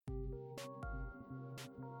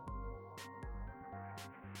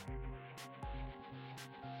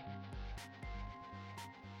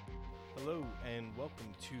Hello and welcome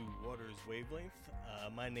to Water's Wavelength.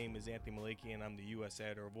 My name is Anthony Malaki and I'm the U.S.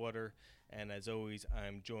 editor of Water. And as always,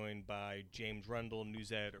 I'm joined by James Rundle,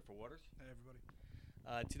 news editor for Waters. Hey,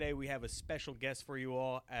 everybody. Today we have a special guest for you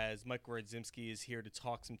all as Michael Radziemski is here to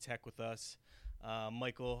talk some tech with us.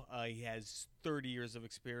 Michael, he has 30 years of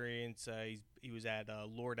experience. He was at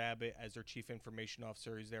Lord Abbett as their chief information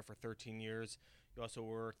officer. He's there for 13 years. You also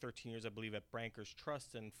were 13 years, I believe, at Bankers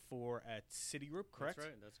Trust and 4 at Citigroup, correct? That's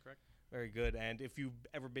right. That's correct. Very good. And if you've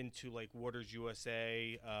ever been to like Waters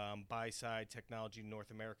USA, Buy-Side Technology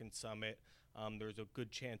North American Summit, there's a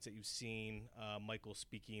good chance that you've seen Michael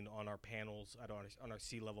speaking on our panels, on our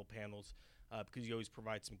C-level panels, because he always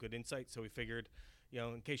provides some good insight. So we figured,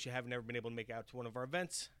 in case you haven't ever been able to make it out to one of our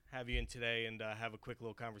events, have you in today and have a quick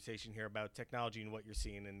little conversation here about technology and what you're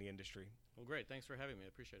seeing in the industry. Well, great. Thanks for having me. I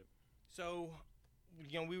appreciate it. So,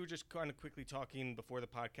 we were just kind of quickly talking before the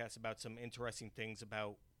podcast about some interesting things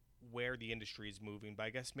about where the industry is moving, but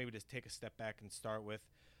I guess maybe just take a step back and start with,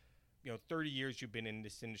 30 years you've been in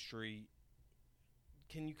this industry.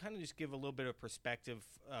 Can you kind of just give a little bit of perspective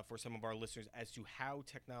for some of our listeners as to how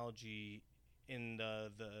technology in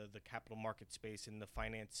the capital market space, in the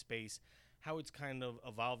finance space, how it's kind of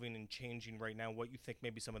evolving and changing right now, what you think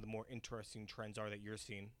maybe some of the more interesting trends are that you're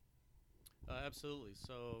seeing? Absolutely.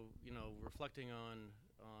 So, reflecting on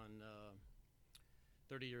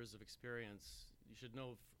 30 years of experience, you should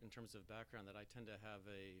know in terms of background that I tend to have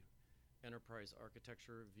a enterprise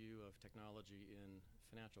architecture view of technology in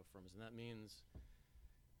financial firms. And that means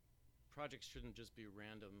projects shouldn't just be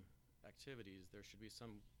random activities. There should be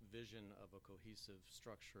some vision of a cohesive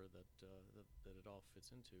structure that it all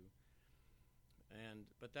fits into.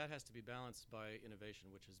 But that has to be balanced by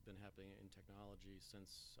innovation, which has been happening in technology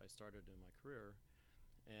since I started in my career.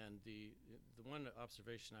 And the one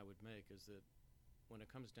observation I would make is that when it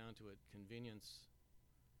comes down to it, convenience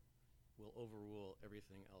will overrule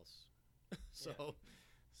everything else. So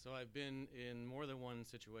I've been in more than one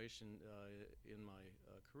situation in my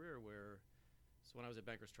career where, when I was at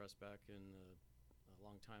Bankers Trust back in a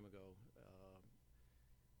long time ago,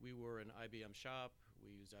 we were an IBM shop.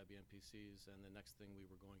 We used IBM PCs, and the next thing we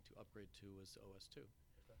were going to upgrade to was OS2.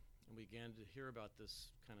 Okay. And we began to hear about this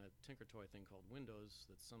kind of tinker toy thing called Windows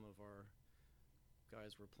that some of our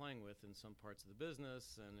guys were playing with in some parts of the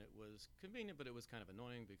business, and it was convenient, but it was kind of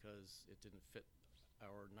annoying because it didn't fit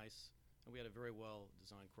our nice, and we had a very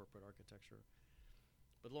well-designed corporate architecture.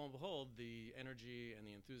 But lo and behold, the energy and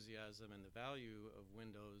the enthusiasm and the value of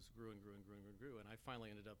Windows grew and grew and grew and grew, and I finally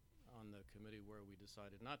ended up on the committee where we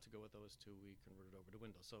decided not to go with OS2, we converted over to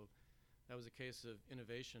Windows. So that was a case of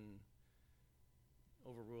innovation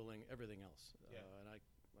overruling everything else. Yeah. And I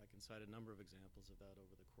can cite a number of examples of that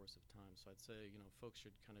over the course of time. So I'd say, folks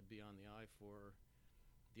should kind of be on the eye for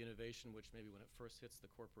the innovation, which maybe when it first hits the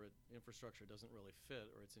corporate infrastructure doesn't really fit,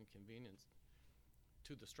 or it's inconvenient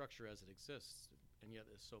to the structure as it exists, and yet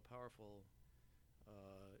is so powerful,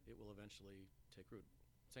 it will eventually take root.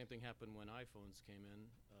 Same thing happened when iPhones came in.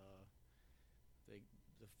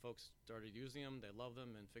 The folks started using them, they loved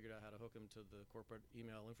them, and figured out how to hook them to the corporate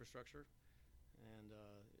email infrastructure. And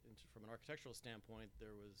from an architectural standpoint,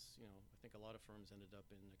 there was, I think a lot of firms ended up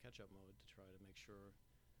in a catch-up mode to try to make sure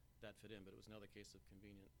that fit in, but it was another case of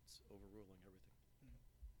convenience overruling everything. Mm.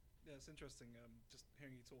 Yeah, it's interesting. Just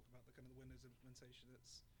hearing you talk about the kind of the Windows implementation,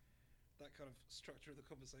 it's that kind of structure of the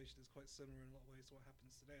conversation is quite similar in a lot of ways to what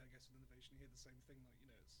happens today. I guess with innovation, you hear the same thing.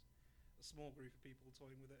 Like, it's a small group of people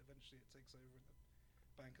toying with it. Eventually, it takes over, and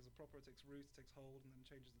the bank as a proper, it takes root, it takes hold, and then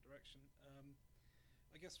changes the direction.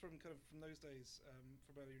 I guess from those days,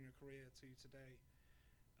 from earlier in your career to today,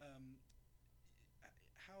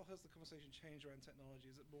 how has the conversation changed around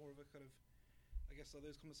technology? Is it more of a kind of, I guess, are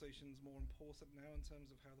those conversations more important now in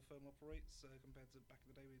terms of how the firm operates compared to back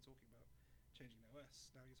in the day when you were talking about changing the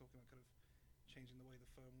OS? Now you're talking about kind of changing the way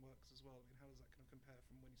the firm works as well. I mean, how does that kind of compare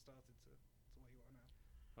from when you started to where you are now?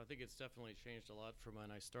 I think it's definitely changed a lot from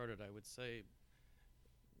when I started. I would say,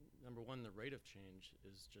 number one, the rate of change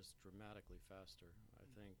is just dramatically faster. I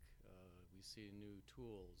think we see new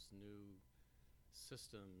tools, new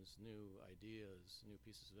systems, new ideas, new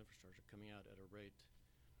pieces of infrastructure coming out at a rate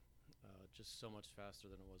just so much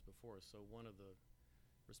faster than it was before. So one of the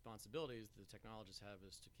responsibilities the technologists have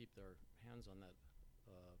is to keep their hands on that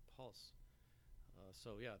pulse.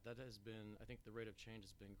 So yeah, that has been, I think the rate of change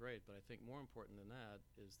has been great, but I think more important than that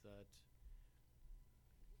is that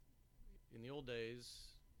in the old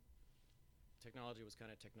days, technology was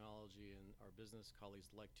kind of technology, and our business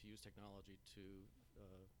colleagues liked to use technology to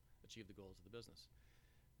achieve the goals of the business.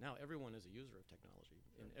 Now everyone is a user of technology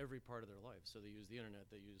in every part of their life. So they use the internet,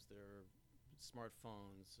 they use their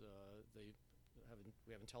smartphones, they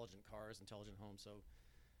we have intelligent cars, intelligent homes.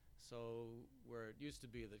 So where it used to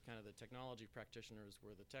be that kind of the technology practitioners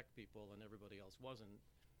were the tech people and everybody else wasn't,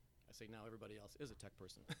 I say now everybody else is a tech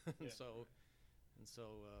person. Yeah. So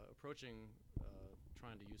approaching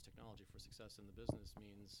trying to use technology for success in the business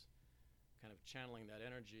means kind of channeling that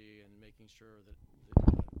energy and making sure that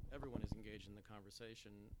everyone is engaged in the conversation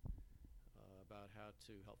about how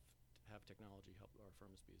to have technology help our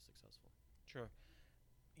firms be successful. Sure.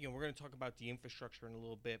 We're going to talk about the infrastructure in a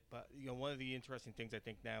little bit, but one of the interesting things I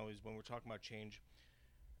think now is when we're talking about change,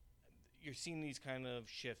 you're seeing these kind of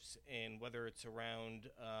shifts in whether it's around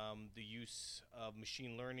the use of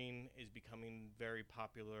machine learning is becoming very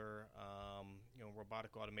popular,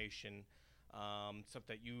 robotic automation, stuff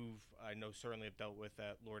that I know certainly have dealt with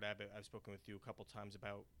at Lord Abbett. I've spoken with you a couple times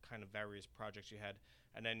about kind of various projects you had,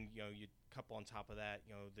 and then you couple on top of that,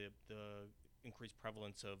 the increased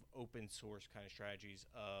prevalence of open source kind of strategies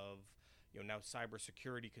of now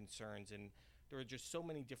cybersecurity concerns, and there are just so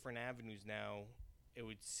many different avenues now. It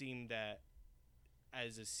would seem that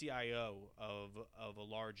as a CIO of a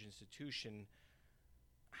large institution,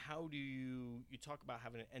 how do you talk about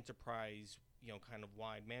having an enterprise kind of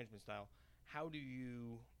wide management style? How do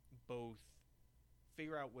you both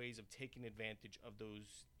figure out ways of taking advantage of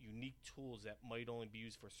those unique tools that might only be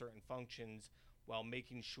used for certain functions, while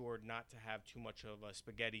making sure not to have too much of a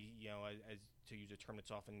spaghetti, as to use a term that's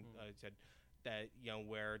often said, that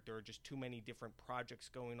where there are just too many different projects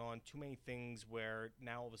going on, too many things where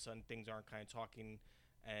now all of a sudden things aren't kind of talking,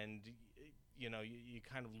 and you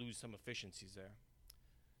kind of lose some efficiencies there.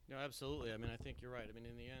 No, absolutely. I mean, I think you're right. I mean,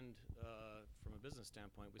 in the end, from a business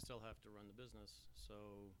standpoint, we still have to run the business, so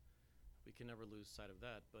we can never lose sight of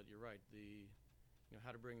that. But you're right.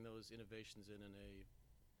 How to bring those innovations in a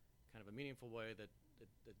kind of a meaningful way that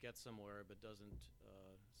gets somewhere but doesn't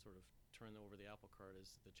sort of turn over the apple cart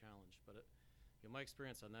is the challenge. But my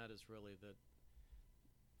experience on that is really that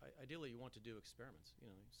ideally you want to do experiments.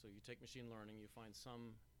 So you take machine learning, you find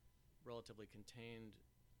some relatively contained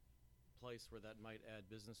place where that might add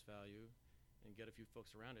business value, and get a few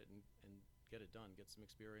folks around it and get it done, get some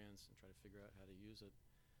experience, and try to figure out how to use it.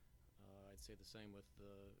 I'd say the same with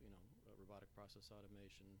robotic process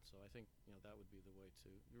automation. So I think that would be the way to.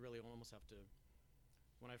 You really almost have to.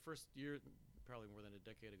 When I first probably more than a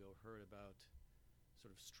decade ago, heard about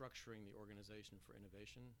sort of structuring the organization for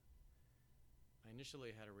innovation, I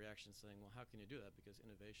initially had a reaction saying, well, how can you do that? Because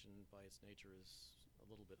innovation by its nature is a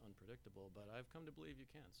little bit unpredictable, but I've come to believe you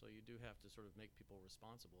can. So you do have to sort of make people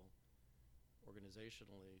responsible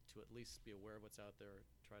organizationally to at least be aware of what's out there,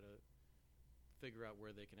 try to figure out where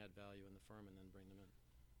they can add value in the firm, and then bring them in.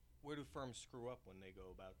 Where do firms screw up when they go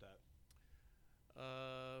about that?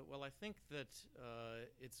 Well, I think that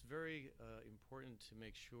it's very important to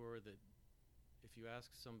make sure that if you ask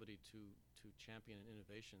somebody to champion an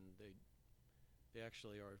innovation, they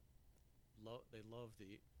actually they love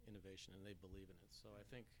the innovation and they believe in it. So I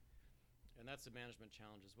think, and that's a management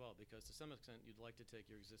challenge as well, because to some extent you'd like to take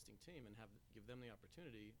your existing team and give them the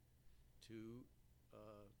opportunity to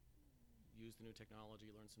use the new technology,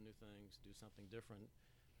 learn some new things, do something different.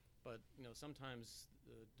 But sometimes,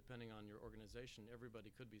 depending on your organization,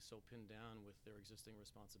 everybody could be so pinned down with their existing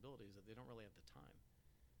responsibilities that they don't really have the time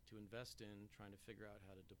to invest in trying to figure out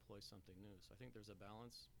how to deploy something new. So I think there's a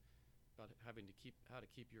balance about having to how to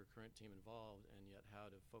keep your current team involved, and yet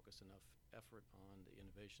how to focus enough effort on the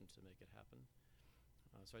innovation to make it happen.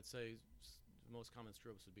 So I'd say the most common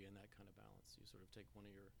screw-ups would be in that kind of balance. You sort of take one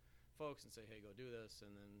of your folks and say, hey, go do this,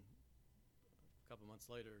 and then couple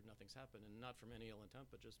months later, nothing's happened, and not from any ill intent,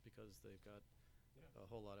 but just because they've got a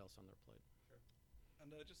whole lot else on their plate. Sure.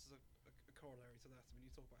 And just as a corollary to that, I mean,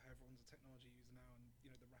 you talk about how everyone's a technology user now, and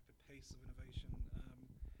the rapid pace of innovation.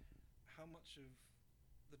 How much of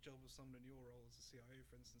the job of someone in your role as a CIO,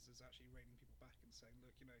 for instance, is actually reining people back and saying,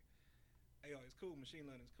 look, AI is cool, machine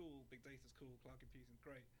learning is cool, big data is cool, cloud computing is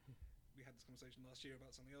great. We had this conversation last year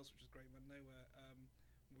about something else which is great, went nowhere.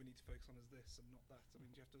 We need to focus on is this and not that. I mean,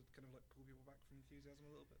 do you have to kind of pull people back from enthusiasm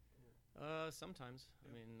a little bit? Sometimes. Yeah. I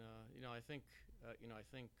mean, I think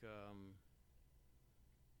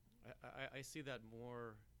I see that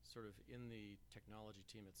more sort of in the technology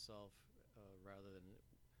team itself, rather than.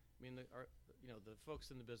 I mean, the folks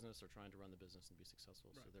in the business are trying to run the business and be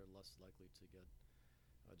successful, right. So they're less likely to get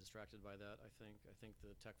distracted by that. I think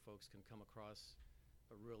the tech folks can come across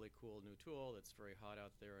a really cool new tool that's very hot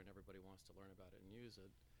out there and everybody wants to learn about it and use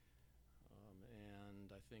it.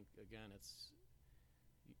 And I think, again,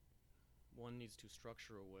 one needs to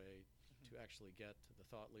structure a way to actually get the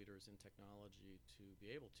thought leaders in technology to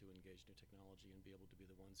be able to engage new technology and be able to be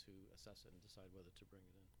the ones who assess it and decide whether to bring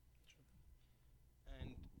it in. Sure.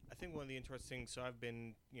 And I think one of the interesting. So I've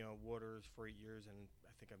been, Waters for 8 years, and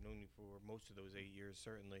I think I've known you for most of those 8 years,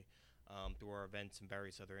 certainly, through our events and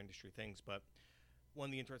various other industry things. But one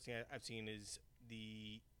of the interesting I've seen is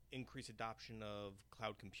the increased adoption of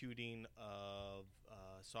cloud computing, of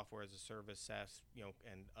software as a service, SaaS,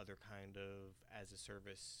 and other kind of as a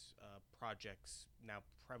service projects now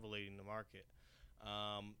prevalent in the market.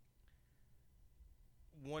 Um,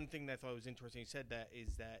 One thing that I thought was interesting, you said that,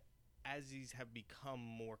 is that as these have become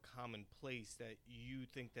more commonplace, that you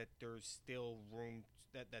think that there's still room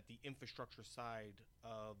that the infrastructure side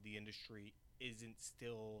of the industry isn't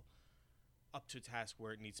still up to task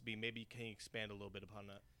where it needs to be. Maybe can you expand a little bit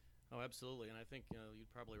upon that? Oh, absolutely. And I think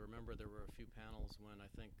you'd probably remember there were a few panels when I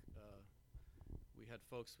think we had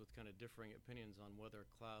folks with kind of differing opinions on whether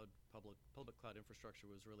public cloud infrastructure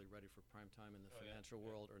was really ready for prime time in the financial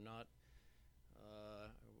world or not.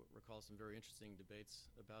 Recall some very interesting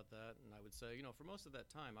debates about that, and I would say, for most of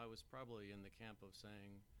that time, I was probably in the camp of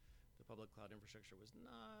saying the public cloud infrastructure was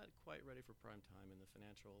not quite ready for prime time in the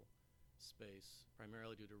financial space,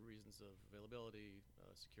 primarily due to reasons of availability,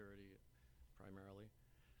 security, primarily.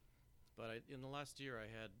 But in the last year,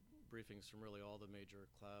 I had briefings from really all the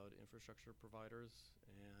major cloud infrastructure providers,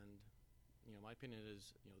 and my opinion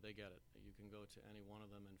is, they get it. You can go to any one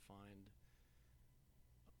of them and find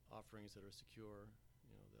offerings that are secure,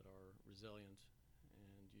 that are resilient,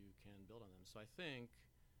 and you can build on them. So I think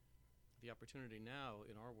the opportunity now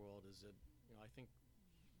in our world is that, I think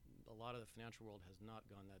a lot of the financial world has not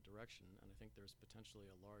gone that direction, and I think there's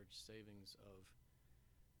potentially a large savings of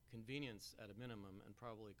convenience at a minimum, and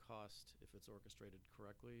probably cost, if it's orchestrated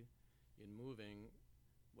correctly, in moving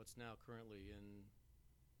what's now currently in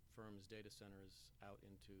firms' data centers out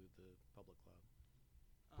into the public cloud.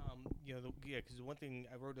 Because one thing,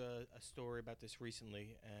 I wrote a story about this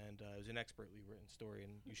recently, and it was an expertly written story,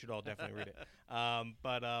 and you should all definitely read it.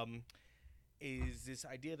 Is this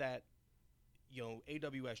idea that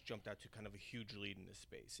AWS jumped out to kind of a huge lead in this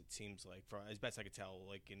space. It seems like, as best I could tell,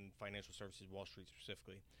 like in financial services, Wall Street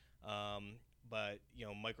specifically. But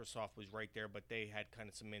Microsoft was right there, but they had kind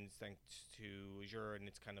of some instincts to Azure and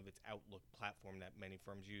its kind of its Outlook platform that many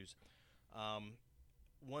firms use.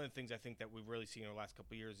 One of the things I think that we've really seen in the last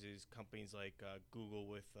couple of years is companies like Google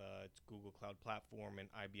with its Google Cloud Platform and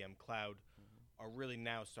IBM Cloud are really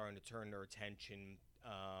now starting to turn their attention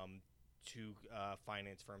to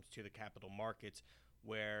finance firms, to the capital markets,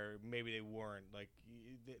 where maybe they weren't. Like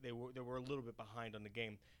they were a little bit behind on the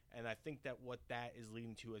game. And I think that what that is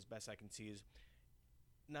leading to, as best I can see, is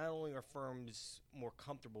not only are firms more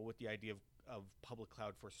comfortable with the idea of public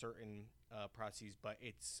cloud for certain processes, but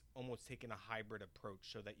it's almost taken a hybrid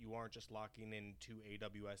approach so that you aren't just locking into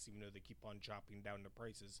AWS, even though they keep on chopping down the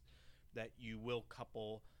prices, that you will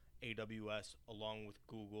couple AWS along with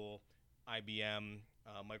Google, IBM,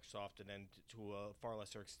 Microsoft, and then to a far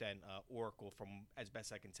lesser extent, Oracle, from as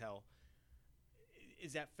best I can tell.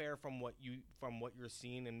 Is that fair from what you're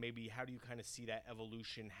seeing, and maybe how do you kind of see that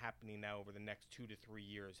evolution happening now over the next 2 to 3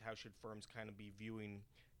 years? How should firms kind of be viewing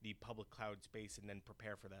the public cloud space and then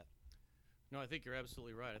prepare for that? No, I think you're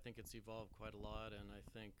absolutely right. I think it's evolved quite a lot, and I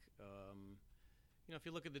think if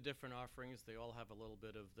you look at the different offerings, they all have a little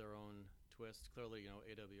bit of their own twist. Clearly,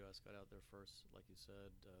 AWS got out there first, like you said.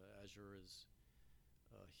 Azure is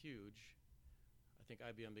huge. I think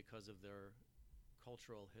IBM, because of their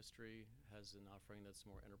cultural history, has an offering that's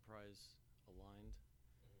more enterprise aligned.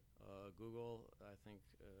 Google,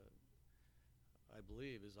 I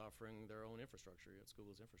believe, is offering their own infrastructure. It's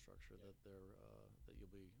Google's infrastructure that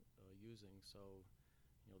you'll be using. So,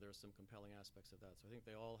 there's some compelling aspects of that. So I think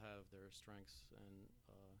they all have their strengths and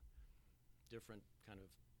different kind of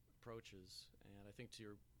approaches. And I think to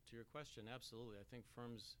your question, absolutely. I think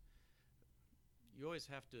firms, you always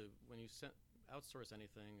have to, when you outsource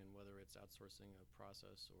anything, and whether it's outsourcing a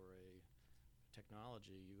process or a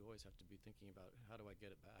technology, you always have to be thinking about, how do I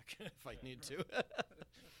get it back if I need to?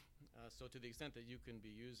 So to the extent that you can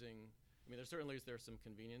be using, there's some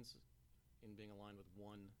convenience in being aligned with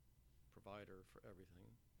one provider for everything.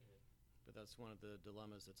 But that's one of the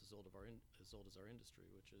dilemmas that's as old as our industry,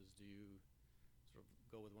 which is, do you sort of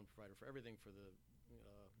go with one provider for everything for the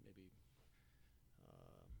maybe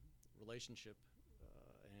relationship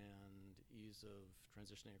and ease of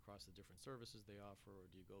transitioning across the different services they offer, or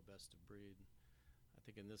do you go best of breed? I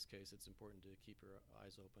think in this case, it's important to keep your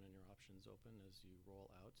eyes open and your options open as you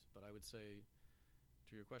roll out. But I would say,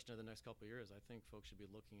 to your question of the next couple of years, I think folks should be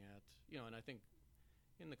looking at, and I think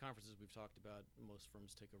in the conferences we've talked about, most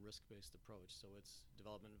firms take a risk-based approach. So it's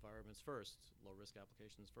development environments first, low-risk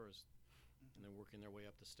applications first, and then working their way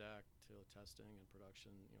up the stack to testing and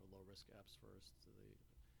production, low-risk apps first, to the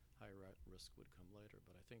higher risk would come later.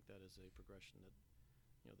 But I think that is a progression that,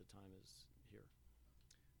 the time is here.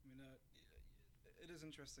 I mean, it is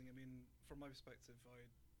interesting. I mean, from my perspective, I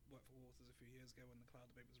worked for Waters a few years ago when the cloud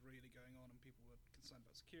debate was really going on, and people were concerned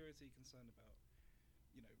about security, concerned about,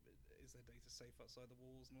 is their data safe outside the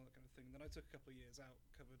walls and all that kind of thing. And then I took a couple of years out,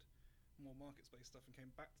 covered more market-based stuff, and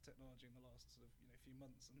came back to technology in the last sort of few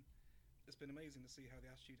months. And it's been amazing to see how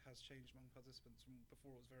the attitude has changed among participants. From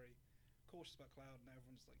before, it was very cautious about cloud, and now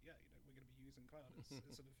everyone's like, yeah, we're going to be using cloud. It's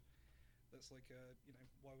sort of, that's like,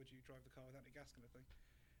 why would you drive the car without any gas kind of thing.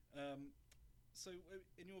 So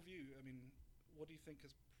in your view, I mean, what do you think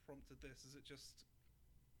has prompted this? Is it just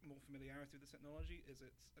more familiarity with the technology? Is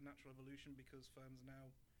it a natural evolution because firms are now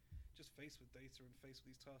just faced with data and faced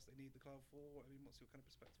with these tasks they need the cloud for? I mean, what's your kind of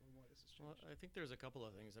perspective on why this has changed? Well, I think there's a couple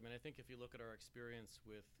of things. I mean, I think if you look at our experience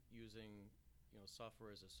with using,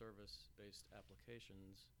 software as a service-based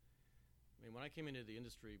applications, I mean, when I came into the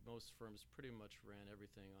industry, most firms pretty much ran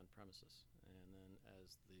everything on premises. And then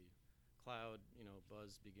as the cloud,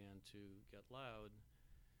 buzz began to get loud,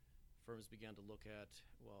 firms began to look at,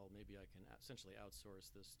 well, maybe I can essentially outsource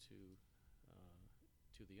this to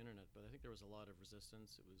the internet. But I think there was a lot of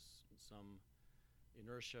resistance. It was some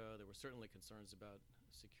inertia. There were certainly concerns about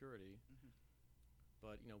security. Mm-hmm.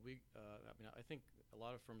 But I think a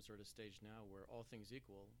lot of firms are at a stage now where, all things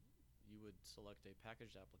equal, you would select a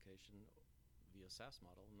packaged application via SaaS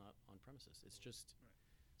model, not on premises. It's just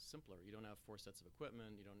simpler. You don't have 4 sets of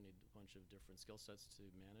equipment. You don't need a bunch of different skill sets to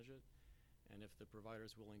manage it. And if the provider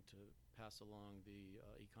is willing to pass along the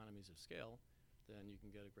economies of scale, then you can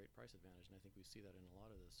get a great price advantage. And I think we see that in a lot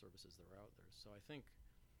of the services that are out there. So I think,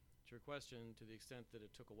 to your question, to the extent that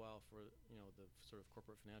it took a while for the sort of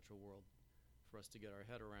corporate financial world for us to get our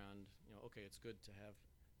head around, okay, it's good to have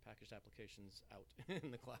packaged applications out in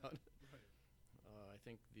the cloud. Right. I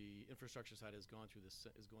think the infrastructure side is going through the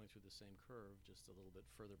same curve, just a little bit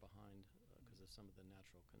further behind because of some of the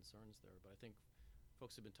natural concerns there. But I think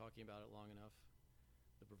folks have been talking about it long enough.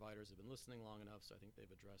 The providers have been listening long enough, so I think they've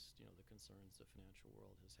addressed the concerns the financial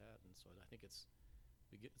world has had. And so I think it's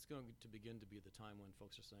going to begin to be the time when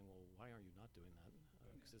folks are saying, well, why are you not doing that?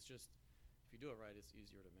 Because it's just, if you do it right, it's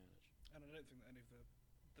easier to manage. And I don't think that any of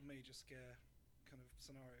the major scare kind of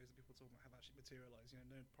scenarios that people talk about have actually materialized.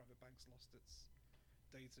 No private bank's lost its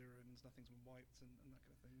data and nothing's been wiped and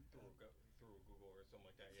that kind of thing. Through Google or something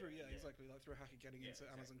like that. Exactly. Like through a hacker getting into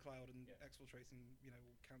exactly. Amazon Cloud and exfiltrating,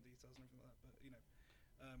 account details and everything like that.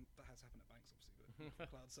 But that has happened at banks, obviously,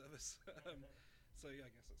 but cloud service. So yeah,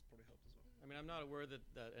 I guess that's probably helped as well. I mean, I'm not aware that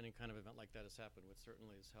any kind of event like that has happened, which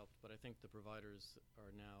certainly has helped. But I think the providers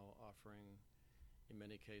are now offering, in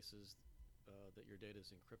many cases, that your data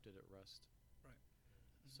is encrypted at rest. Right.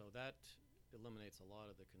 Mm-hmm. So that eliminates a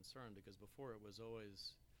lot of the concern, because before it was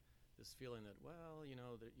always this feeling that, well,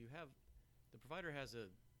 that you have, the provider has a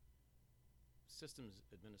systems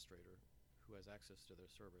administrator who has access to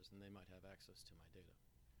their servers, and they might have access to my data.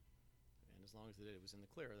 And as long as the data was in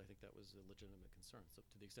the clear, I think that was a legitimate concern. So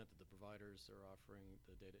to the extent that the providers are offering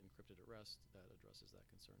the data encrypted at rest, that addresses that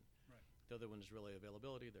concern. Right. The other one is really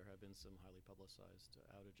availability. There have been some highly publicized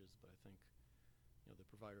outages, but I think the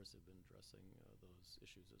providers have been addressing those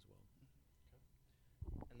issues as well.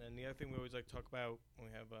 And then the other thing we always like to talk about when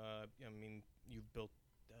we have, you've built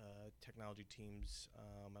technology teams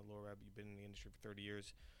at Lord Abbett. You've been in the industry for 30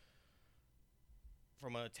 years.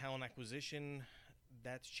 From a talent acquisition,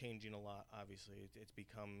 that's changing a lot, obviously. It's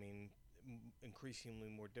becoming increasingly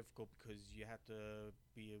more difficult because you have to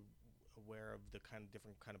be aware of the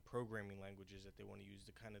different kind of programming languages that they want to use,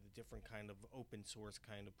 the different kind of open source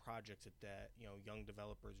kind of projects that young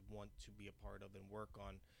developers want to be a part of and work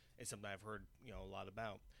on. It's something I've heard a lot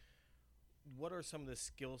about. What are some of the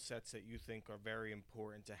skill sets that you think are very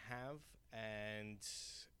important to have? And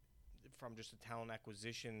from just a talent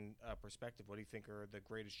acquisition perspective, what do you think are the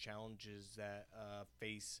greatest challenges that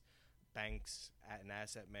face banks and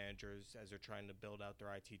asset managers as they're trying to build out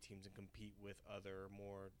their IT teams and compete with other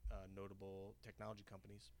more notable technology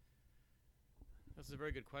companies? That's a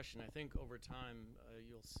very good question. I think over time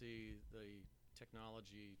you'll see the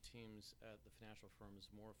technology teams at the financial firms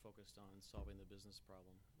more focused on solving the business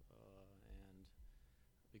problem, and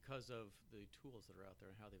because of the tools that are out there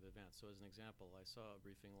and how they've advanced. So as an example, I saw a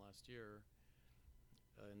briefing last year,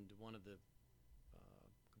 and one of the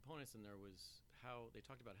components in there was how they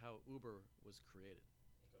talked about how Uber was created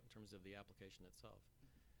in terms of the application itself.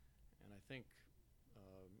 And I think,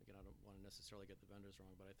 again, I don't want to necessarily get the vendors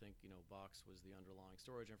wrong, but I think Box was the underlying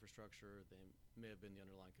storage infrastructure. They may have been the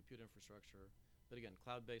underlying compute infrastructure. But again,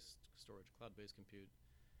 cloud-based storage, cloud-based compute.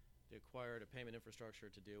 They acquired a payment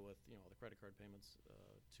infrastructure to deal with all the credit card payments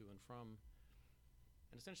to and from.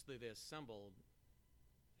 And essentially they assembled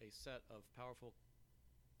a set of powerful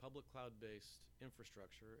public cloud-based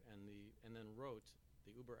infrastructure and then wrote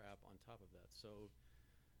the Uber app on top of that. So,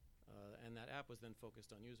 and that app was then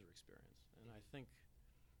focused on user experience. And I think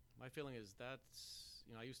my feeling is that's,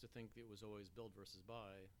 I used to think it was always build versus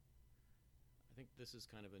buy. I think this is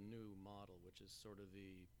kind of a new model, which is sort of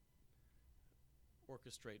the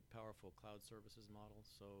orchestrate powerful cloud services model.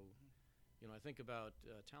 So, I think about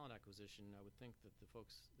talent acquisition. I would think that the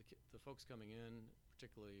folks coming in,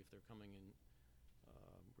 particularly if they're coming in,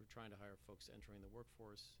 we're trying to hire folks entering the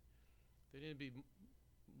workforce. They need to be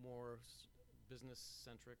more business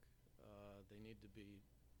centric. They need to be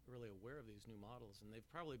really aware of these new models, and they've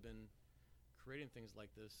probably been creating things like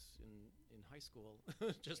this in high school,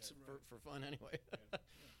 just for fun anyway.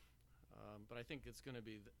 But I think it's going to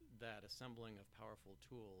be that assembling of powerful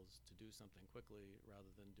tools to do something quickly rather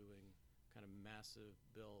than doing kind of massive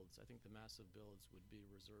builds. I think the massive builds would be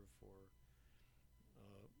reserved for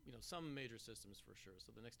some major systems for sure.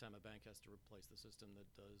 So the next time a bank has to replace the system that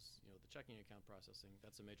does the checking account processing,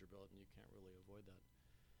 that's a major build, and you can't really avoid that.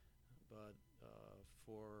 But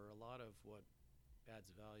for a lot of what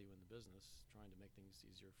adds value in the business, trying to make things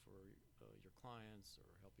easier for your clients or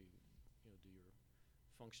help you do your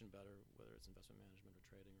function better, whether it's investment management or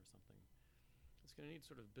trading or something, it's going to need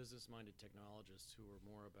sort of business-minded technologists who are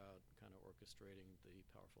more about kind of orchestrating the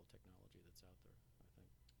powerful technology that's out there, I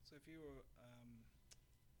think. So if you were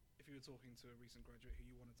talking to a recent graduate who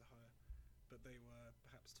you wanted to hire, but they were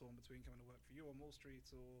perhaps torn between coming to work for you on Wall Street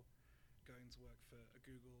or going to work for a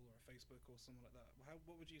Google or a Facebook or someone like that,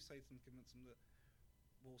 what would you say to them to convince them that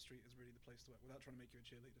Wall Street is really the place to work, without trying to make you a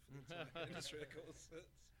cheerleader for the entire industry, of course?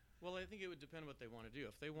 Well, I think it would depend on what they want to do.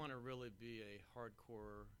 If they want to really be a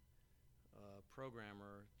hardcore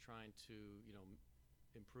programmer trying to,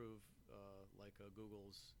 improve like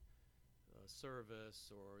Google's service,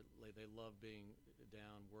 or they love being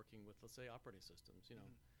down working with, let's say, operating systems,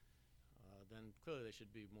 then clearly they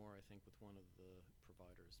should be more, I think, with one of the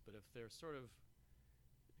providers. But if they're sort of,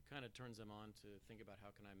 it kind of turns them on to think about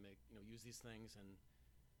how can I make, use these things and,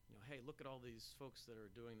 hey, look at all these folks that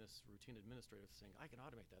are doing this routine administrative thing. I can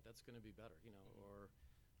automate that. That's going to be better, or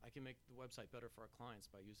I can make the website better for our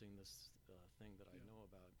clients by using this thing that I know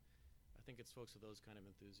about. I think it's folks with those kind of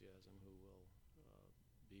enthusiasm who will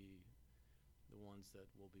be the ones that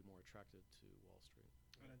will be more attracted to Wall Street.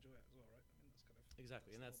 And enjoy it as well, right? I mean, that's kind of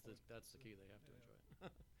exactly, and that's the key. They have to enjoy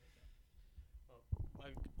it.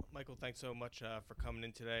 Michael, thanks so much for coming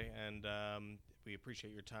in today, and we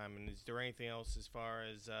appreciate your time. And is there anything else as far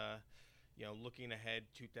as looking ahead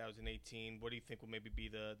 2018? What do you think will maybe be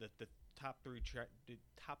the top three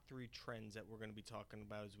trends that we're going to be talking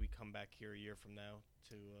about as we come back here a year from now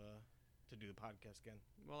to do the podcast again?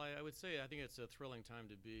 Well, I would say I think it's a thrilling time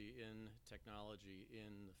to be in technology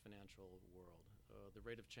in the financial world. The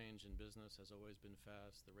rate of change in business has always been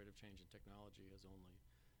fast. The rate of change in technology has only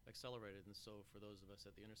accelerated, and so for those of us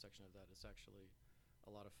at the intersection of that, it's actually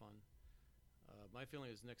a lot of fun. My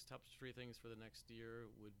feeling is next top three things for the next year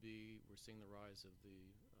would be we're seeing the rise of the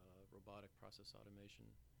robotic process automation.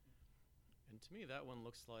 And to me, that one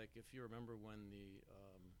looks like, if you remember when the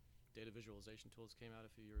data visualization tools came out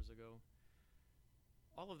a few years ago,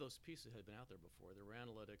 all of those pieces had been out there before. There were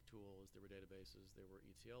analytic tools, there were databases, there were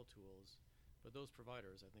ETL tools, but those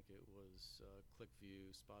providers, I think it was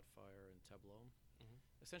ClickView, Spotfire, and Tableau,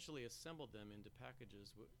 essentially assembled them into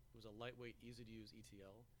packages. It was a lightweight, easy-to-use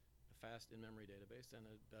ETL, a fast in-memory database, and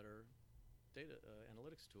a better data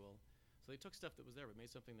analytics tool. So they took stuff that was there but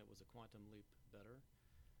made something that was a quantum leap better.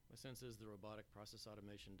 My sense is the robotic process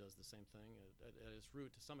automation does the same thing. At its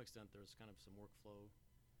root, to some extent, there's kind of some workflow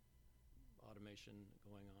automation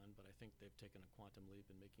going on, but I think they've taken a quantum leap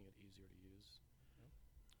in making it easier to use.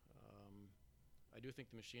 I do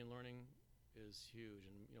think the machine learning is huge,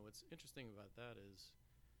 and what's interesting about that is,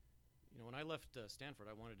 when I left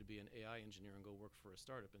Stanford, I wanted to be an AI engineer and go work for a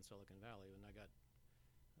startup in Silicon Valley, and I got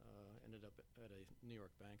ended up at a New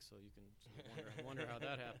York bank, so you can sort of wonder how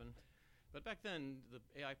that happened. But back then, the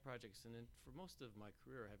AI projects, and for most of my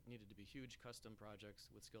career, have needed to be huge custom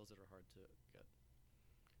projects with skills that are hard to get.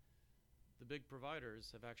 The big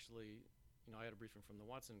providers have actually, I had a briefing from the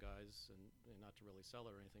Watson guys, and not to really sell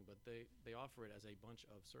it or anything, but they offer it as a bunch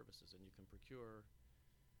of services, and you can procure,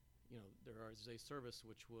 there is a service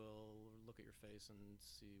which will look at your face and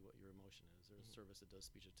see what your emotion is. There's a service that does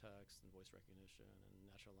speech to text and voice recognition and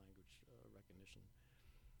natural language recognition.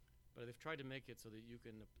 But they've tried to make it so that you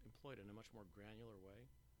can employ it in a much more granular way,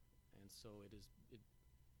 and so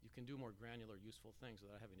you can do more granular, useful things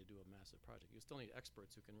without having to do a massive project. You still need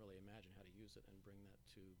experts who can really imagine how to use it and bring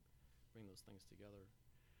those things together.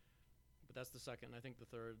 But that's the second. And I think the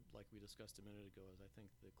third, like we discussed a minute ago, is I think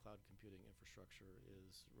the cloud computing infrastructure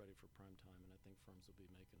is ready for prime time, and I think firms will be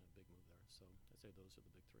making a big move there. So I'd say those are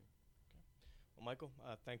the big three. Well, Michael,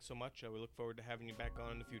 thanks so much. We look forward to having you back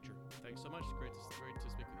on in the future. Thanks so much. Great to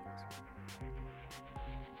speak with you guys.